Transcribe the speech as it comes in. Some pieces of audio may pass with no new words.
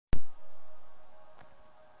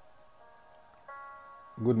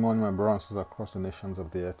Good morning, my brothers and sisters across the nations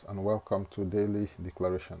of the earth, and welcome to Daily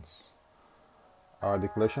Declarations. Our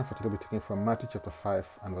declaration for today will be taken from Matthew chapter 5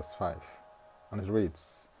 and verse 5, and it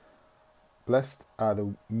reads, Blessed are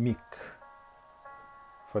the meek,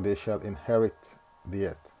 for they shall inherit the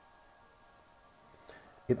earth.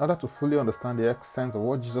 In order to fully understand the essence of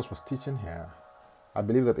what Jesus was teaching here, I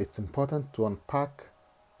believe that it's important to unpack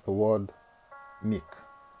the word meek.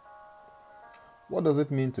 What does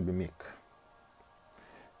it mean to be meek?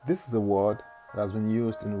 This is a word that has been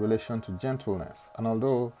used in relation to gentleness, and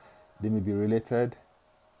although they may be related,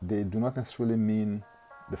 they do not necessarily mean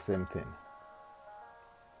the same thing.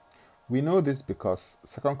 We know this because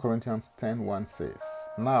 2 Corinthians 10:1 says,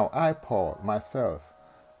 Now I, Paul, myself,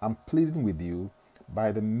 am pleading with you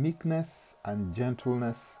by the meekness and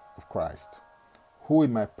gentleness of Christ, who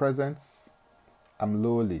in my presence am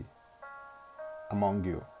lowly among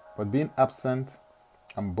you, but being absent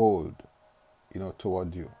am bold,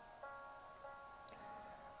 toward you.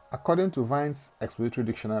 According to Vine's Expository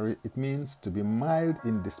Dictionary, it means to be mild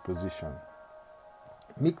in disposition.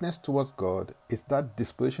 Meekness towards God is that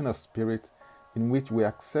disposition of spirit in which we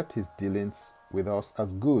accept His dealings with us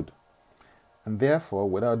as good, and therefore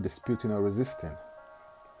without disputing or resisting.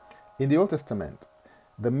 In the Old Testament,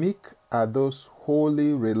 the meek are those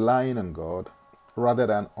wholly relying on God rather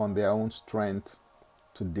than on their own strength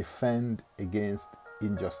to defend against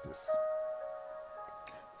injustice.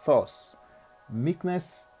 Thus,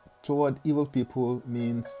 meekness toward evil people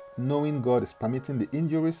means knowing God is permitting the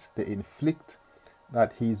injuries they inflict,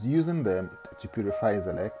 that He is using them to purify His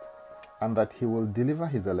elect, and that He will deliver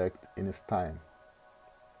His elect in His time.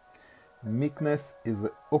 Meekness is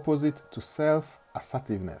the opposite to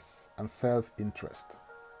self-assertiveness and self-interest.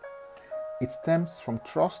 It stems from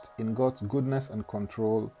trust in God's goodness and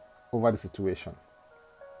control over the situation.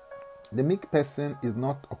 The meek person is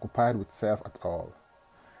not occupied with self at all.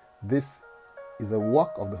 This is a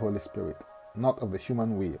work of the Holy Spirit, not of the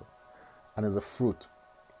human will, and is a fruit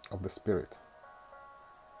of the Spirit.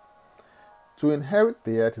 To inherit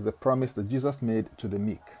the earth is a promise that Jesus made to the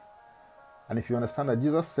meek. And if you understand that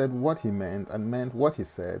Jesus said what He meant and meant what He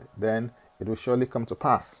said, then it will surely come to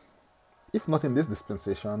pass. If not in this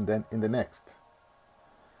dispensation, then in the next.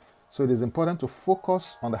 So it is important to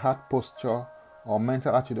focus on the heart posture or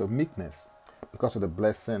mental attitude of meekness because of the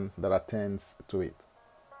blessing that attends to it.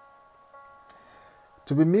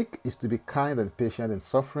 To be meek is to be kind and patient in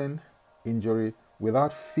suffering, injury,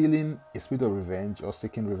 without feeling a spirit of revenge or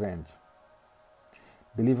seeking revenge.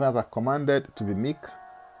 Believers are commanded to be meek,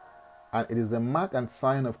 and it is a mark and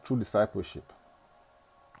sign of true discipleship.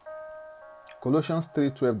 Colossians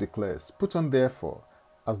 3:12 declares, Put on therefore,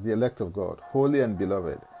 as the elect of God, holy and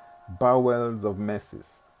beloved, bowels of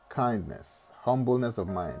mercies, kindness, humbleness of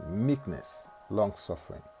mind, meekness,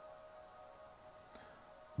 long-suffering.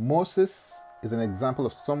 Moses is an example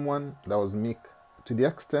of someone that was meek to the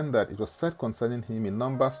extent that it was said concerning him in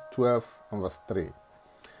Numbers 12 and verse 3.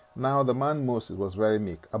 Now the man Moses was very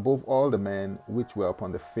meek, above all the men which were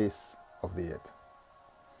upon the face of the earth.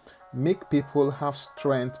 Meek people have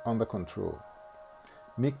strength under control.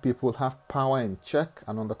 Meek people have power in check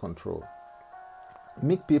and under control.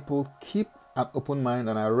 Meek people keep an open mind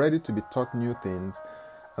and are ready to be taught new things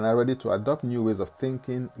and are ready to adopt new ways of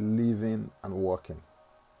thinking, living, and working.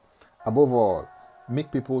 Above all,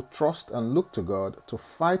 meek people trust and look to God to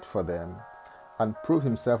fight for them and prove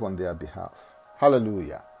Himself on their behalf.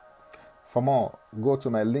 Hallelujah. For more, go to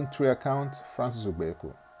my Linktree account, Francis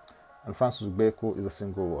Ugbeku. And Francis Ugbeku is a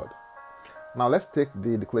single word. Now let's take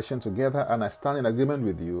the declaration together, and I stand in agreement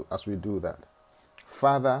with you as we do that.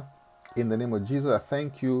 Father, in the name of Jesus, I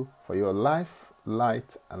thank you for your life,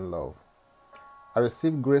 light, and love. I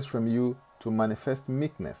receive grace from you to manifest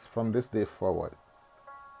meekness from this day forward.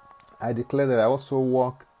 I declare that I also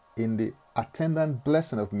walk in the attendant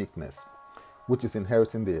blessing of meekness, which is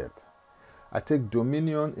inheriting the earth. I take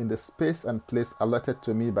dominion in the space and place allotted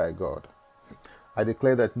to me by God. I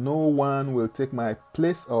declare that no one will take my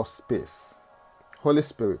place or space. Holy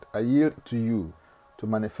Spirit, I yield to you to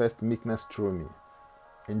manifest meekness through me.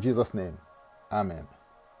 In Jesus' name, Amen.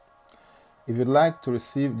 If you'd like to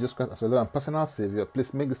receive Jesus Christ as your Lord and personal Savior,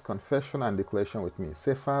 please make this confession and declaration with me.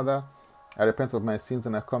 Say, Father, I repent of my sins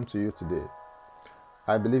and I come to you today.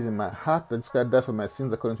 I believe in my heart that Jesus Christ died for my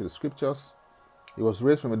sins according to the Scriptures. He was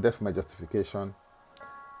raised from the dead for my justification.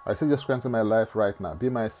 I receive Jesus Christ into my life right now. Be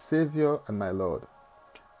my Savior and my Lord.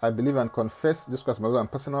 I believe and confess Jesus Christ as my Lord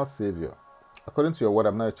and personal Savior. According to your word,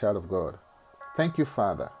 I'm now a child of God. Thank you,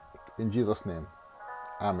 Father. In Jesus' name,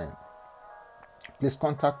 Amen. Please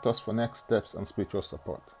contact us for next steps and spiritual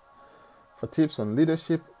support. For tips on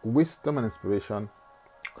leadership, wisdom, and inspiration,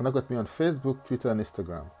 Connect with me on Facebook, Twitter, and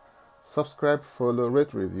Instagram. Subscribe, follow,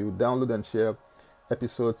 rate, review, download, and share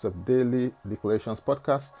episodes of Daily Declarations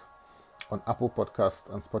Podcast on Apple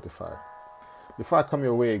Podcast and Spotify. Before I come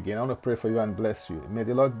your way again, I want to pray for you and bless you. May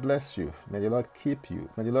the Lord bless you. May the Lord keep you.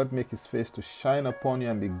 May the Lord make his face to shine upon you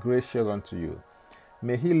and be gracious unto you.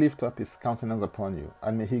 May he lift up his countenance upon you,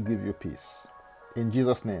 and may he give you peace. In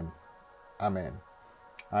Jesus' name, amen.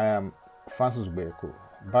 I am Francis Beko.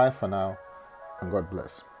 Bye for now, and God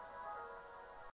bless.